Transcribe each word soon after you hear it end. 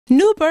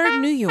Newburgh,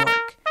 New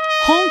York,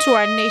 home to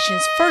our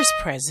nation's first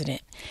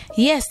president.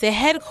 Yes, the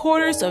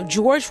headquarters of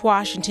George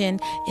Washington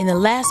in the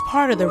last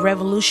part of the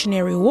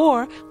Revolutionary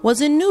War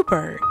was in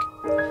Newburgh.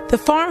 The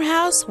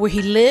farmhouse where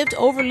he lived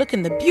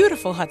overlooking the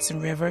beautiful Hudson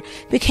River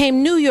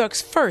became New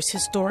York's first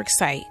historic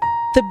site.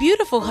 The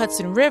beautiful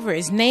Hudson River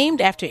is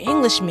named after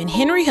Englishman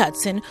Henry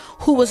Hudson,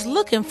 who was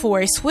looking for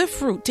a swift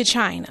route to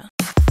China.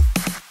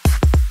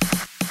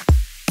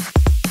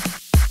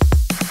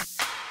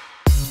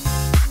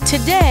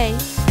 Today,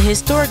 the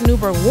historic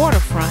Newburgh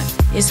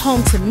Waterfront is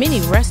home to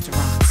many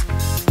restaurants,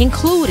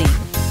 including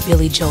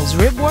Billy Joe's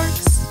Rib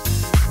Works,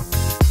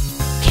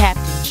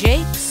 Captain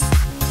Jake's,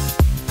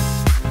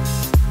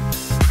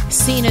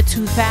 Cena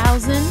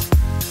 2000,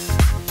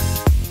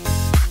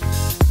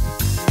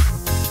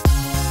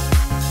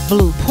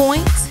 Blue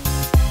Point,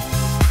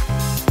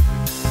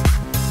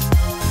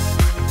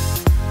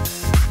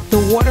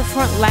 the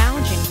Waterfront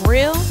Lounge and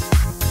Grill,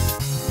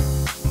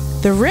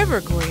 the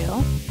River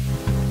Grill,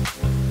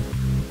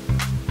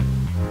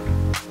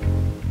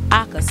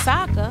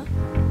 Akasaka,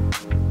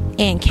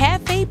 and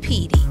Cafe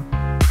Petey.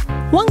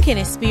 One can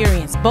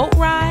experience boat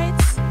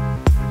rides,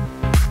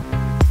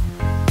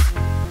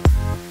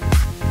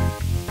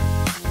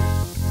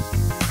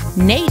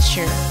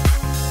 nature,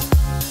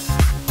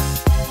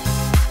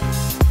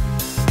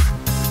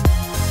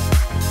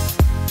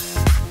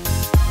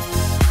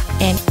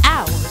 and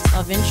hours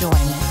of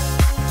enjoyment.